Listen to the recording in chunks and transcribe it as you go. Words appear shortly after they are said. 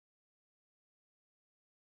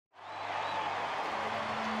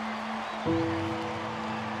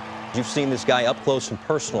You've seen this guy up close and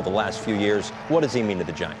personal the last few years. What does he mean to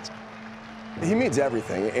the Giants? He means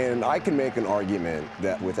everything, and I can make an argument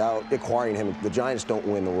that without acquiring him, the Giants don't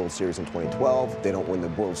win the World Series in 2012. They don't win the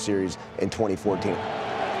World Series in 2014.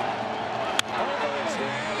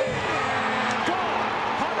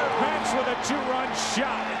 Hunter Pence with a two-run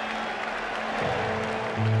shot.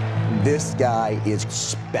 This guy is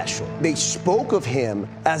special. They spoke of him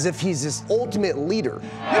as if he's this ultimate leader.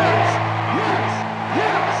 Yes! Yes!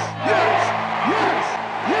 Yes! Yes!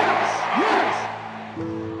 Yes! Yes!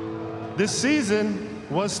 Yes! This season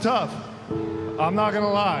was tough. I'm not gonna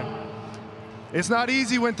lie. It's not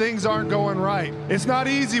easy when things aren't going right. It's not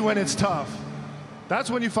easy when it's tough. That's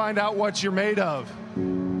when you find out what you're made of.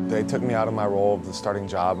 They took me out of my role of the starting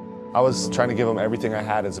job. I was trying to give them everything I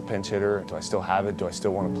had as a pinch hitter. Do I still have it? Do I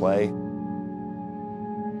still want to play?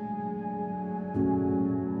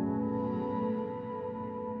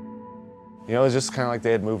 You know, it's just kind of like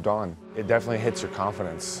they had moved on. It definitely hits your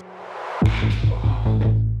confidence.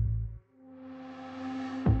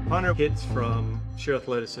 Hunter hits from sheer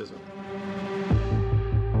athleticism.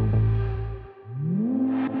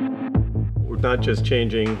 We're not just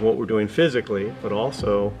changing what we're doing physically, but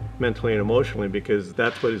also mentally and emotionally, because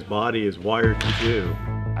that's what his body is wired to do.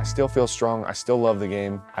 I still feel strong. I still love the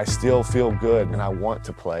game. I still feel good, and I want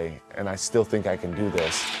to play, and I still think I can do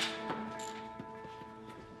this.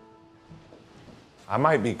 I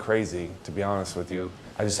might be crazy, to be honest with you.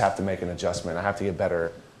 I just have to make an adjustment. I have to get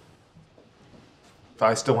better. If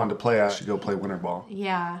I still wanted to play, I should go play winter ball.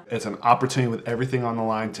 Yeah. It's an opportunity with everything on the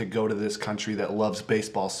line to go to this country that loves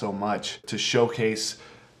baseball so much, to showcase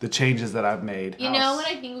the changes that I've made. You know what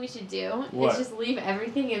I think we should do? What? Is just leave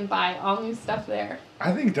everything and buy all new stuff there.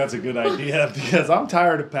 I think that's a good idea because I'm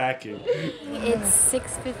tired of packing. It's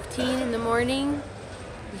 6:15 in the morning,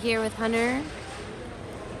 here with Hunter,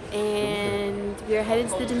 and we are headed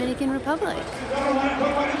to the Dominican Republic.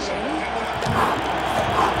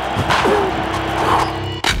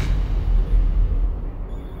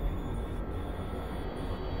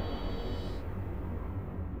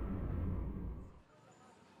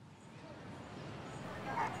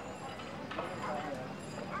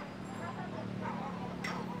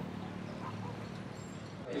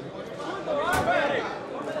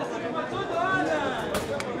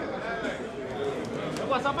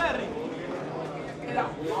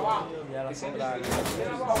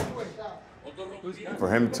 For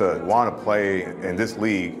him to want to play in this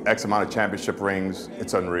league, X amount of championship rings,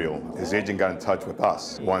 it's unreal. His agent got in touch with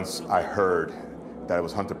us. Once I heard that it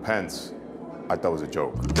was Hunter Pence, I thought it was a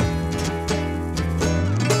joke.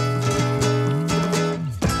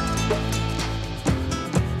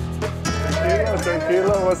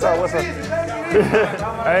 Tranquilo, what's up, what's up?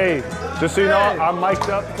 Hey, just so you know, I'm mic'd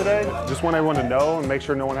up today. Just want everyone to know and make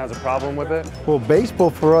sure no one has a problem with it. Well, baseball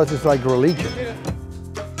for us is like religion.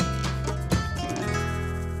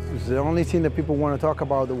 It's the only thing that people want to talk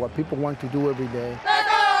about, what people want to do every day.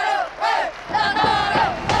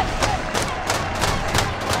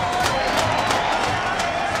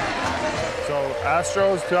 So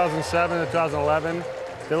Astros 2007 to 2011,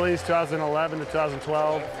 Phillies 2011 to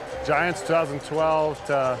 2012, Giants 2012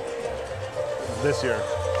 to this year.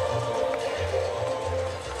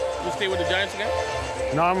 You stay with the Giants again?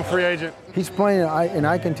 No, I'm a free agent. He's playing, and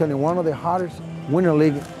I can tell you, one of the hottest winter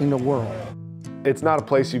league in the world. It's not a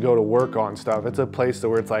place you go to work on stuff. It's a place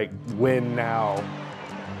where it's like win now.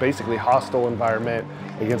 Basically hostile environment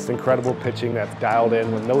against incredible pitching that's dialed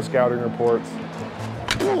in with no scouting reports.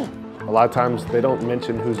 A lot of times they don't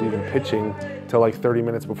mention who's even pitching till like 30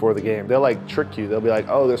 minutes before the game. They'll like trick you. They'll be like,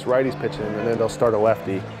 oh, this righty's pitching, and then they'll start a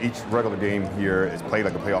lefty. Each regular game here is played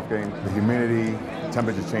like a playoff game. The humidity,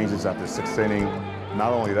 temperature changes after the 6th inning.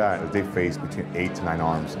 Not only that, they face between 8 to 9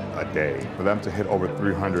 arms a day. For them to hit over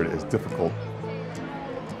 300 is difficult.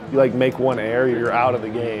 You like make one error, you're out of the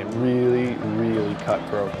game. Really, really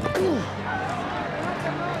cutthroat.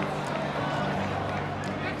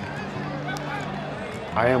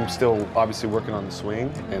 I am still obviously working on the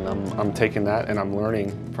swing, and I'm taking that and I'm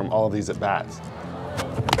learning from all of these at-bats.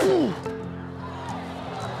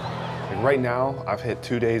 Like right now, I've hit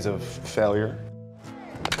 2 days of failure.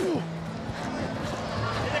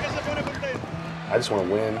 I just want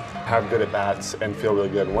to win, have good at-bats, and feel really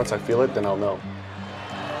good. And once I feel it, then I'll know.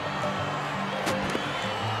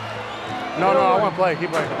 No, I want to play.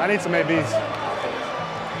 Keep playing. I need some ABs.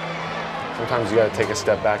 Sometimes you got to take a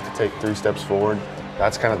step back to take 3 steps forward.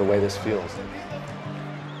 That's kind of the way this feels.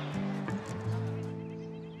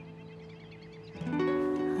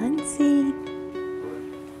 Huntsy,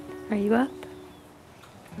 are you up?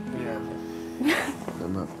 Yeah.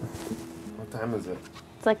 I'm up. What time is it?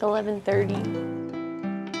 It's like 11:30.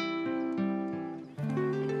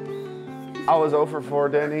 I was 0 for 4,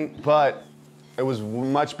 Danny, but it was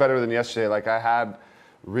much better than yesterday. Like, I had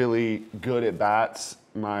really good at bats.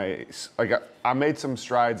 I made some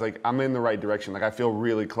strides. Like, I'm in the right direction. Like, I feel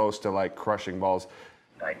really close to like crushing balls.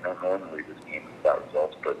 I know normally this game is about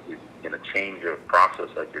results, but in a change of process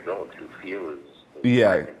like you're going through, feel is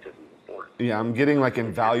Yeah. I think just as important. Yeah, I'm getting like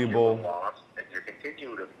invaluable. If you're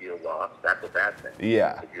continuing to feel lost, that's a bad thing.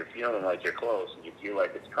 Yeah. If you're feeling like you're close and you feel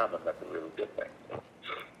like it's coming, that's a really good thing.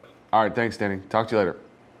 All right, thanks, Danny. Talk to you later.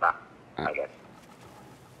 Bye. Okay.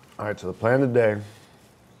 All right, so the plan today,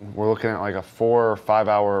 we're looking at like a 4 or 5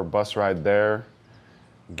 hour bus ride there,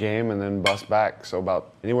 game, and then bus back. So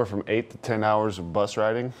about anywhere from 8 to 10 hours of bus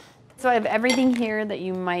riding. So I have everything here that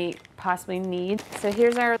you might possibly need. So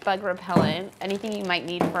here's our bug repellent, anything you might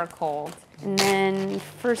need for a cold. And then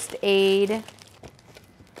first aid.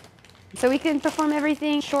 So we can perform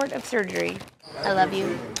everything short of surgery. I love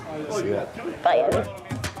you. See ya. Bye.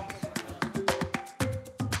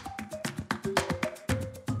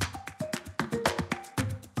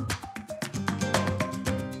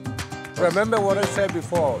 Remember what I said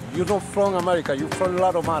before. You're not from America, you're from La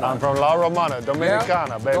Romana. I'm from La Romana,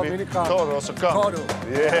 Dominicana, Yeah? baby. Dominicana. Todos are coming. Todo.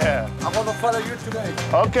 Yeah. I'm gonna follow you today.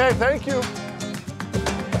 Okay, thank you.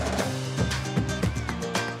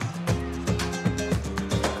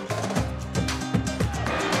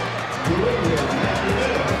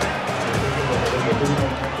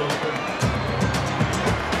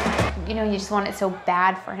 You know, you just want it so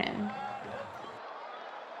bad for him.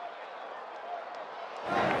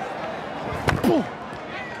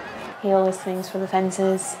 He always swings for the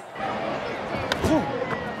fences. Oh,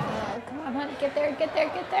 come on, honey, get there, get there,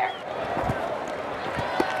 get there.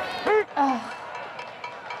 Oh.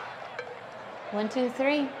 1, 2,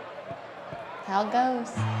 3. How it goes.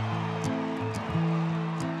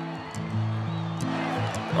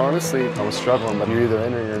 Honestly, I was struggling, but you're either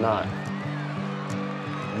in or you're not.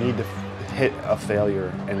 You need to hit a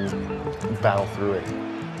failure and battle through it.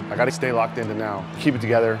 I gotta stay locked into now, keep it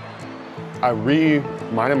together. I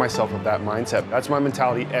reminded myself of that mindset. That's my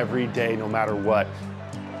mentality every day, no matter what.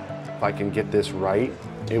 If I can get this right,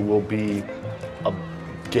 it will be a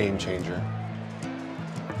game changer.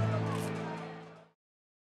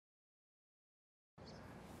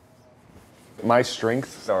 My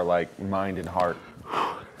strengths are like mind and heart.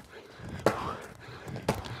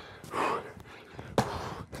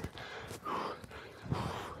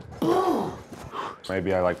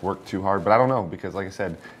 Maybe I like work too hard, but I don't know, because like I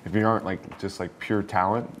said, if you aren't like just like pure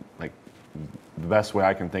talent, like the best way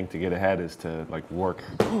I can think to get ahead is to like work.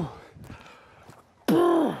 You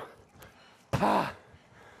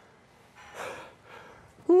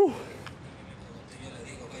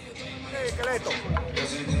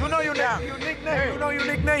know your nickname? You know your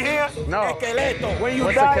nickname here? No. Esqueleto. When you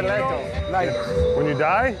What's die, esqueleto? you know, like. When you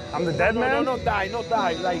die, I'm the dead man? No, not die.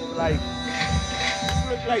 Like.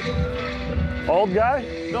 Old guy?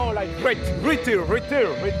 No, like retire.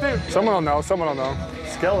 Someone will know, someone will know.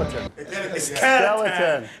 Skeleton.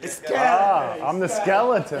 Skeleton. Ah, I'm the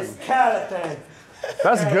skeleton. Skeleton.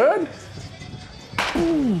 That's good.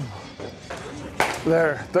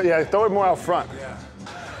 There. Yeah, throw it more out front.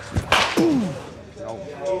 No.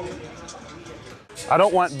 I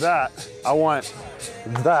don't want that. I want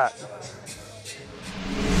that.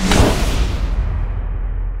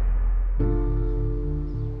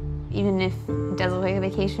 Even if it does look like a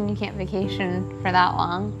vacation, you can't vacation for that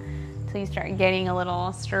long until you start getting a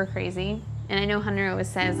little stir crazy. And I know Hunter always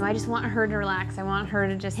says, I just want her to relax. I want her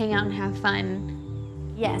to just hang out and have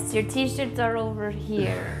fun. Yes, your t-shirts are over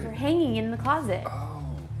here. They're hanging in the closet. Oh.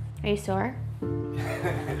 Are you sore?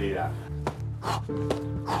 Yeah.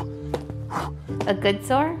 A good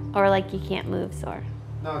sore? Or like you can't move sore?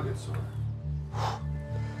 No, a good sore.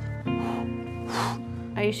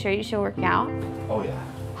 Are you sure you should work out? Oh, yeah.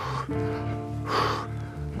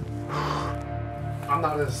 I'm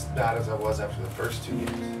not as bad as I was after the first 2 years.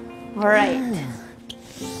 All right.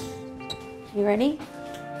 You ready?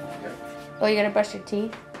 Yep. Oh, you gotta brush your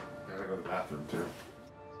teeth? I gotta go to the bathroom, too.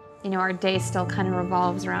 You know, our day still kind of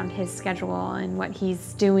revolves around his schedule and what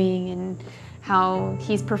he's doing and how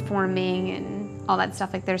he's performing and all that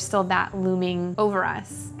stuff. Like, there's still that looming over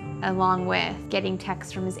us, along with getting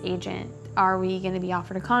texts from his agent. Are we gonna be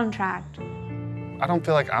offered a contract? I don't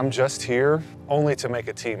feel like I'm just here only to make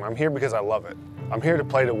a team. I'm here because I love it. I'm here to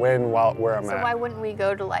play to win where I'm at. So why wouldn't we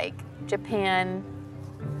go to like Japan?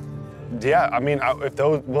 Yeah, I mean,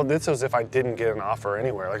 this was if I didn't get an offer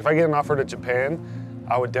anywhere. Like if I get an offer to Japan,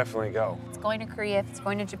 I would definitely go. If it's going to Korea, if it's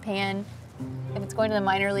going to Japan, if it's going to the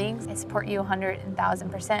minor leagues, I support you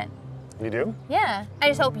 100,000%. You do? Yeah. I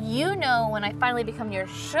just hope you know when I finally become your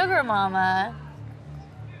sugar mama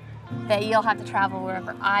that you'll have to travel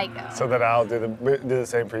wherever I go. So that I'll do the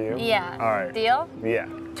same for you? Yeah. All right. Deal? Yeah.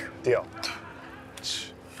 Deal.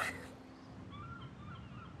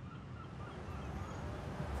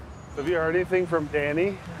 Have you heard anything from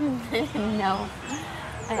Danny? No,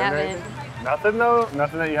 I haven't. Nothing though?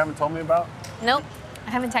 Nothing that you haven't told me about? Nope,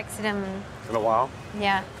 I haven't texted him. In a while?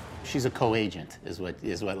 Yeah. She's a co-agent, is what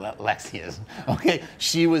Lexi is. Okay,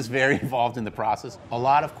 she was very involved in the process. A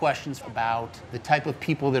lot of questions about the type of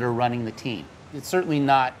people that are running the team. It's certainly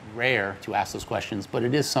not rare to ask those questions, but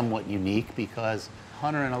it is somewhat unique because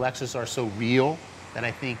Hunter and Alexis are so real that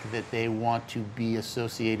I think that they want to be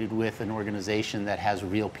associated with an organization that has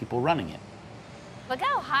real people running it. Look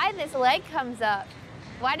how high this leg comes up.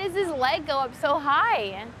 Why does this leg go up so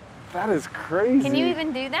high? That is crazy. Can you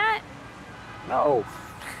even do that? No.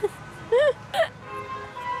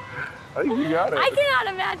 I think you got it. I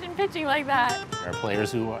cannot imagine pitching like that. There are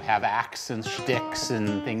players who have acts and shticks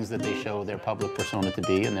and things that they show their public persona to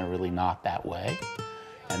be, and they're really not that way.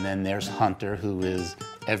 And then there's Hunter, who is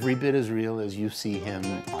every bit as real as you see him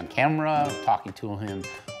on camera, talking to him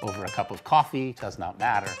over a cup of coffee, does not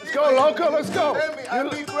matter. Let's go, loco, let's go.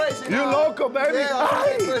 You loco, baby.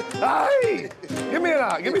 Hey, hey.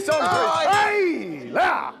 Give me something. Hey,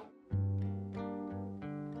 la.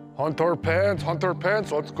 Hunter Pence,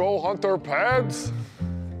 let's go, Hunter Pence.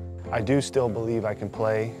 I do still believe I can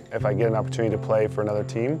play. If I get an opportunity to play for another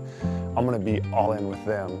team, I'm gonna be all in with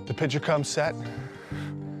them. The pitcher comes set,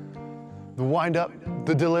 the wind-up,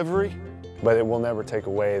 the delivery, but it will never take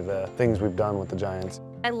away the things we've done with the Giants.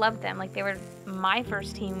 I loved them. Like, they were my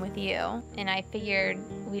first team with you, and I figured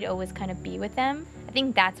we'd always kind of be with them. I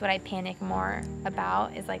think that's what I panic more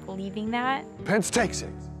about, is like leaving that. Pence takes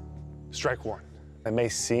it. Strike one. It may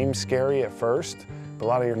seem scary at first, but a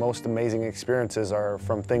lot of your most amazing experiences are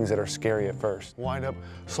from things that are scary at first. Wind up,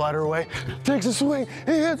 slider away, takes a swing,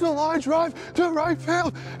 he hits a line drive to right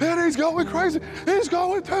field, and he's going crazy. He's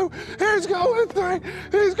going 2, he's going 3,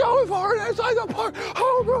 he's going 4, and inside the park.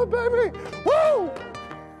 Home run, baby! Woo!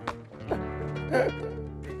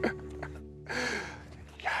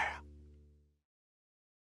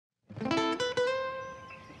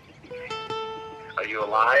 Are you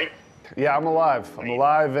alive? Yeah, I'm alive. I'm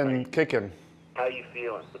alive and kicking. How are you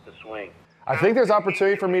feeling with the swing? I think there's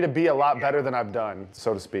opportunity for me to be a lot better than I've done,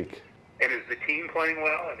 so to speak. And is the team playing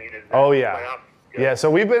well? I mean, is that Oh, yeah. playoff? Yeah,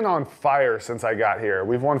 so we've been on fire since I got here.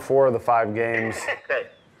 We've won 4 of the 5 games. Okay.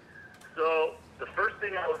 So the first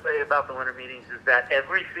thing I will say about the winter meetings is that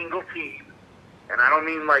every single team, and I don't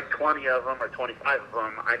mean like 20 of them or 25 of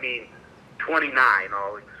them, I mean 29.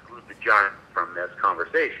 I'll exclude the Giants from this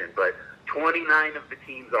conversation, but 29 of the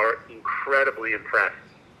teams are incredibly impressed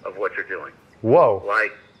of what you're doing. Whoa.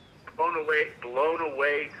 Like, blown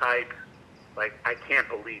away type, like, I can't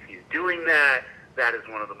believe he's doing that. That is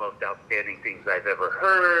one of the most outstanding things I've ever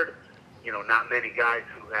heard. You know, not many guys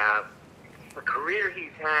who have the career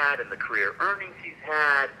he's had and the career earnings he's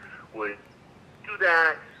had would do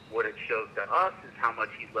that. What it shows to us is how much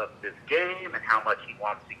he loves this game and how much he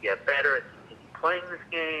wants to get better at playing this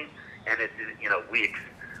game. And it's, you know,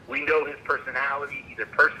 we know his personality, either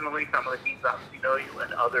personally, some of the teams obviously know you,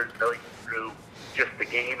 and others know you through just the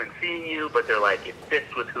game and seeing you, but they're like, it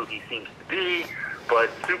fits with who he seems to be, but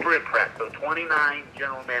super impressed. So 29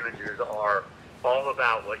 general managers are all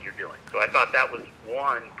about what you're doing. So I thought that was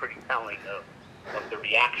one pretty telling of the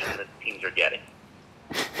reaction that the teams are getting.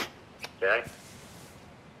 Okay?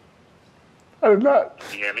 I did not.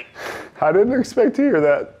 Can you hear me? I didn't expect to hear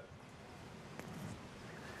that.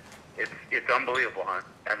 It's unbelievable, huh?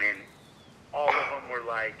 I mean, all of them were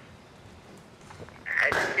like, I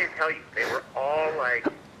just can't tell you. They were all like,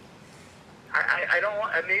 I don't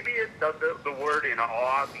want, maybe the word in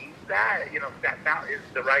awe means that, you know, that is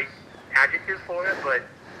the right adjective for it, but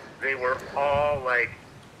they were all like,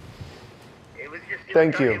 it was just,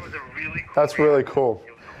 Thank you. It was a really cool That's really cool.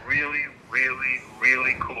 It was a really, really,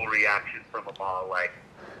 really cool reaction from them all. Like,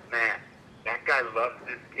 man, that guy loves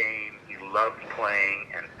this game. He loves playing,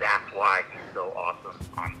 and that's why he's so awesome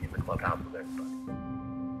in the clubhouse with everybody.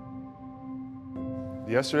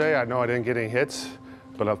 Yesterday, I know I didn't get any hits,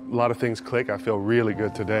 but a lot of things click. I feel really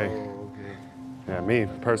good today. Oh, okay. Yeah, me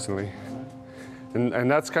personally.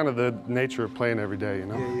 And that's kind of the nature of playing every day, you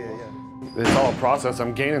know? Yeah. It's all a process.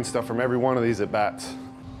 I'm gaining stuff from every one of these at-bats.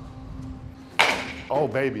 Oh,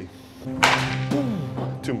 baby.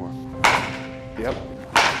 2 more. Yep.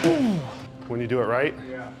 When you do it right,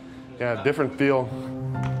 yeah, different feel.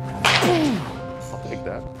 I'll take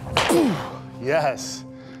that. Yes.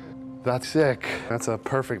 That's sick. That's a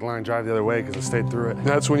perfect line drive the other way because it stayed through it.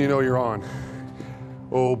 That's when you know you're on.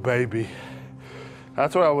 Oh, baby.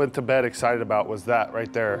 That's what I went to bed excited about, was that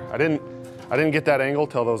right there. I didn't get that angle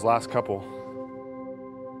till those last couple.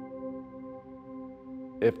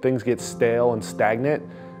 If things get stale and stagnant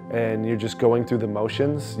and you're just going through the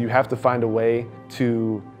motions, you have to find a way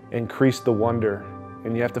to increase the wonder,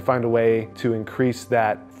 and you have to find a way to increase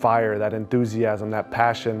that fire, that enthusiasm, that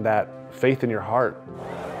passion, that faith in your heart.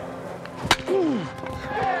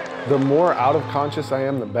 The more out of conscious I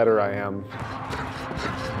am, the better I am.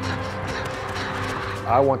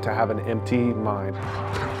 I want to have an empty mind.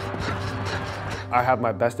 I have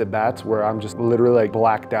my best at bats where I'm just literally like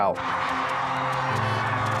blacked out.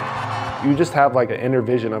 You just have like an inner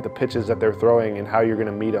vision of the pitches that they're throwing and how you're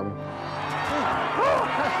gonna meet them.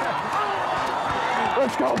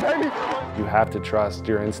 Let's go, baby! You have to trust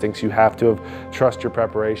your instincts. You have to trust your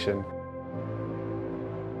preparation.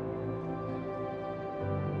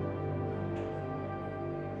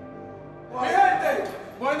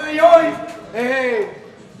 Bueno, y hoy,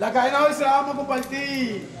 la cadena hoy se la vamos a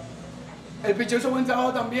compartir. El picheo hizo buen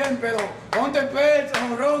trabajo también, pero Hunter Pence,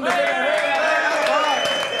 honrón de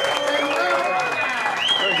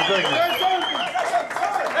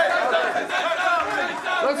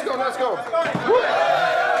Let's go, let's go.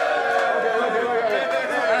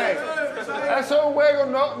 Hey, eso juego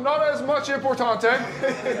not as much importante.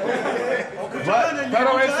 But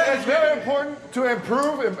it's very important to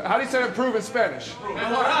improve. How do you say improve in Spanish?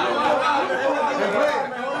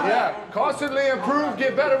 Yeah, constantly improve,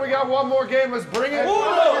 get better. We got one more game. Let's bring it.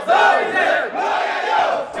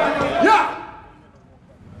 Yeah.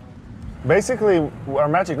 Basically, our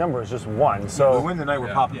magic number is just 1. So we win tonight,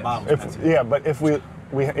 we're popping bottles. But if when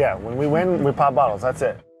we win, we pop bottles. That's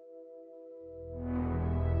it.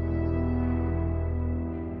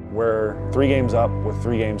 We're 3 games up with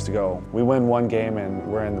 3 games to go. We win 1 game and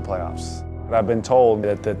we're in the playoffs. I've been told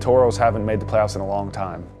that the Toros haven't made the playoffs in a long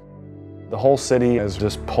time. The whole city is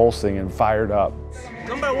just pulsing and fired up.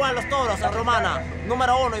 Number 1, los Toros, en Romana.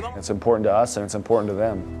 Número 1. It's important to us and it's important to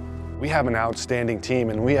them. We have an outstanding team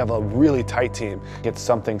and we have a really tight team. It's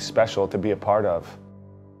something special to be a part of.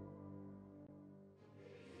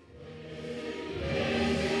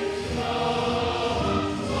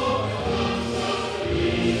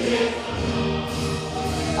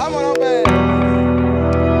 ¡Vámonos, hombre!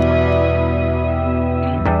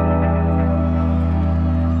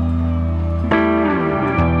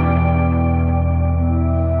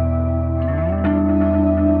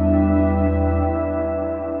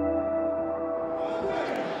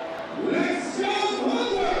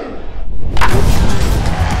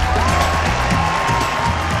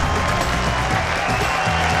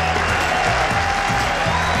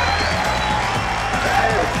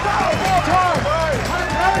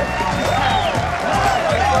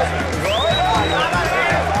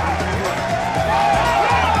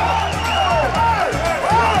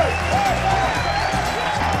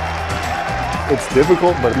 It's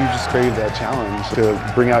difficult, but you just crave that challenge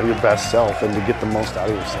to bring out your best self and to get the most out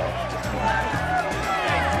of yourself.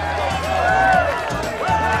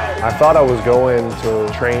 I thought I was going to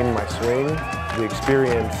train my swing. The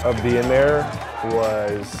experience of being there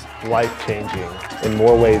was life-changing in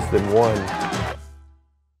more ways than one.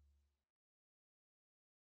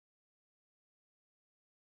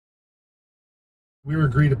 We were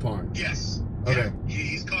agreed upon. Yes. Okay.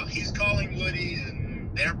 Yeah. He's calling Woody, and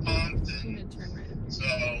they're pumped, and so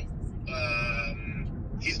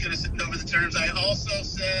he's going to send over the terms. I also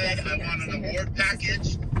said I want an award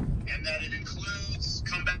package, and that it includes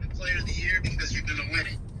comeback player of the year because you're going to win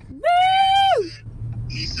it. Woo!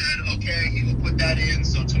 He said, okay, he will put that in.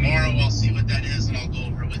 So tomorrow I'll see what that is, and I'll go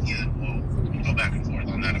over it with you, and we'll go back and forth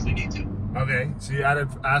on that if we need to. Okay, so you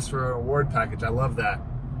asked for an award package. I love that.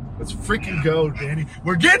 Let's freaking go, Danny.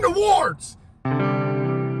 We're getting awards!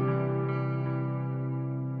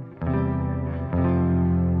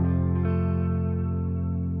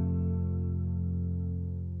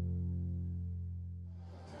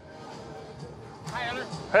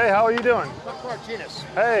 Hey, how are you doing? Martinez.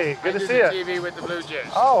 Hey, good to see you. TV with the Blue Jays.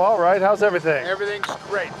 Oh, all right. How's everything? Everything's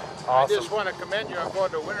great. Awesome. I just want to commend you on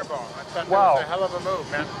going to Winter Ball. I thought Wow. that was a hell of a move,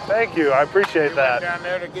 man. Thank you. I appreciate You that. went down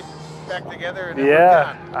there to get back together. And it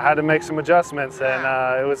Yeah, worked I had to make some adjustments, and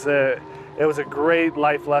it was a great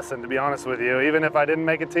life lesson, to be honest with you. Even if I didn't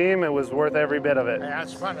make a team, it was worth every bit of it. out. Yeah,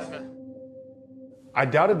 that's fun, isn't it? I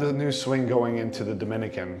doubted the new swing going into the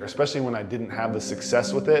Dominican, especially when I didn't have the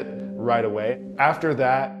success with it right away. After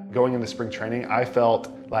that, going into spring training, I felt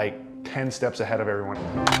like 10 steps ahead of everyone.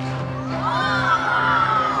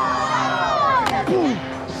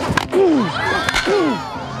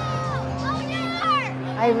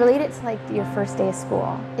 I relate it to like your first day of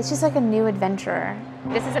school. It's just like a new adventure.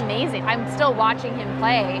 This is amazing. I'm still watching him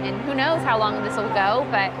play, and who knows how long this will go,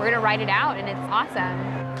 but we're gonna ride it out, and it's awesome.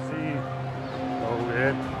 See. Oh,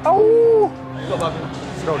 man. Oh! Let's go, Bucky.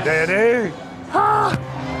 Let's go, Daddy. Ah!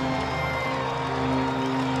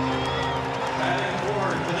 Batting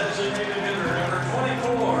forward, the designated hitter, number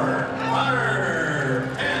 24,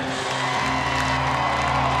 Hunter Pence.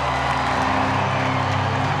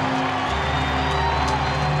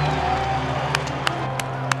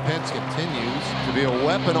 Pence continues to be a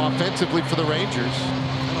weapon offensively for the Rangers.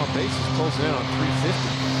 And on base is closing in on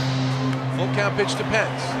 350. Full count pitch to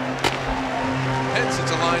Pence. Pence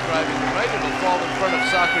hits a line driving to right. It'll fall in front of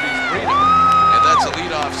Socrates Brito. And that's a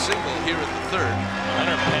leadoff single here in the third.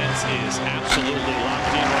 Hunter Pence is absolutely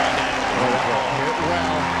locked in right now. Hit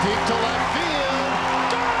well, deep to left field.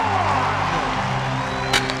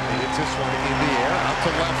 Gone! He hits this one in the air, out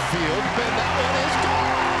to left field, and that one is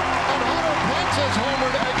gone! And Hunter Pence has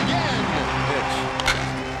homered again. Pitch.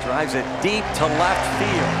 Drives it deep to left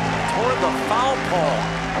field, toward the foul pole.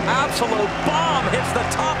 Absolute bomb hits the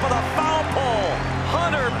top of the foul pole.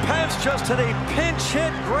 Hunter Pence just hit a pinch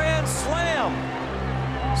hit grand slam,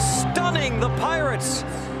 stunning the Pirates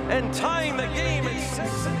and tying the game at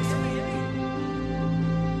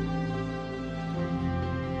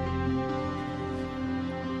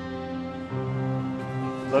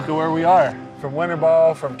 6-3. Look at where we are. From winter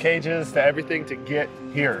ball, from cages to everything to get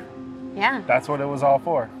here. Yeah. That's what it was all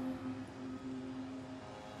for.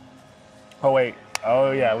 Oh, wait.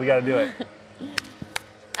 Oh, yeah, we got to do it.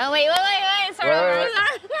 Oh, wait. Start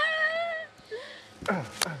over.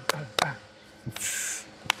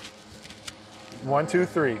 1, 2,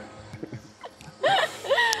 3.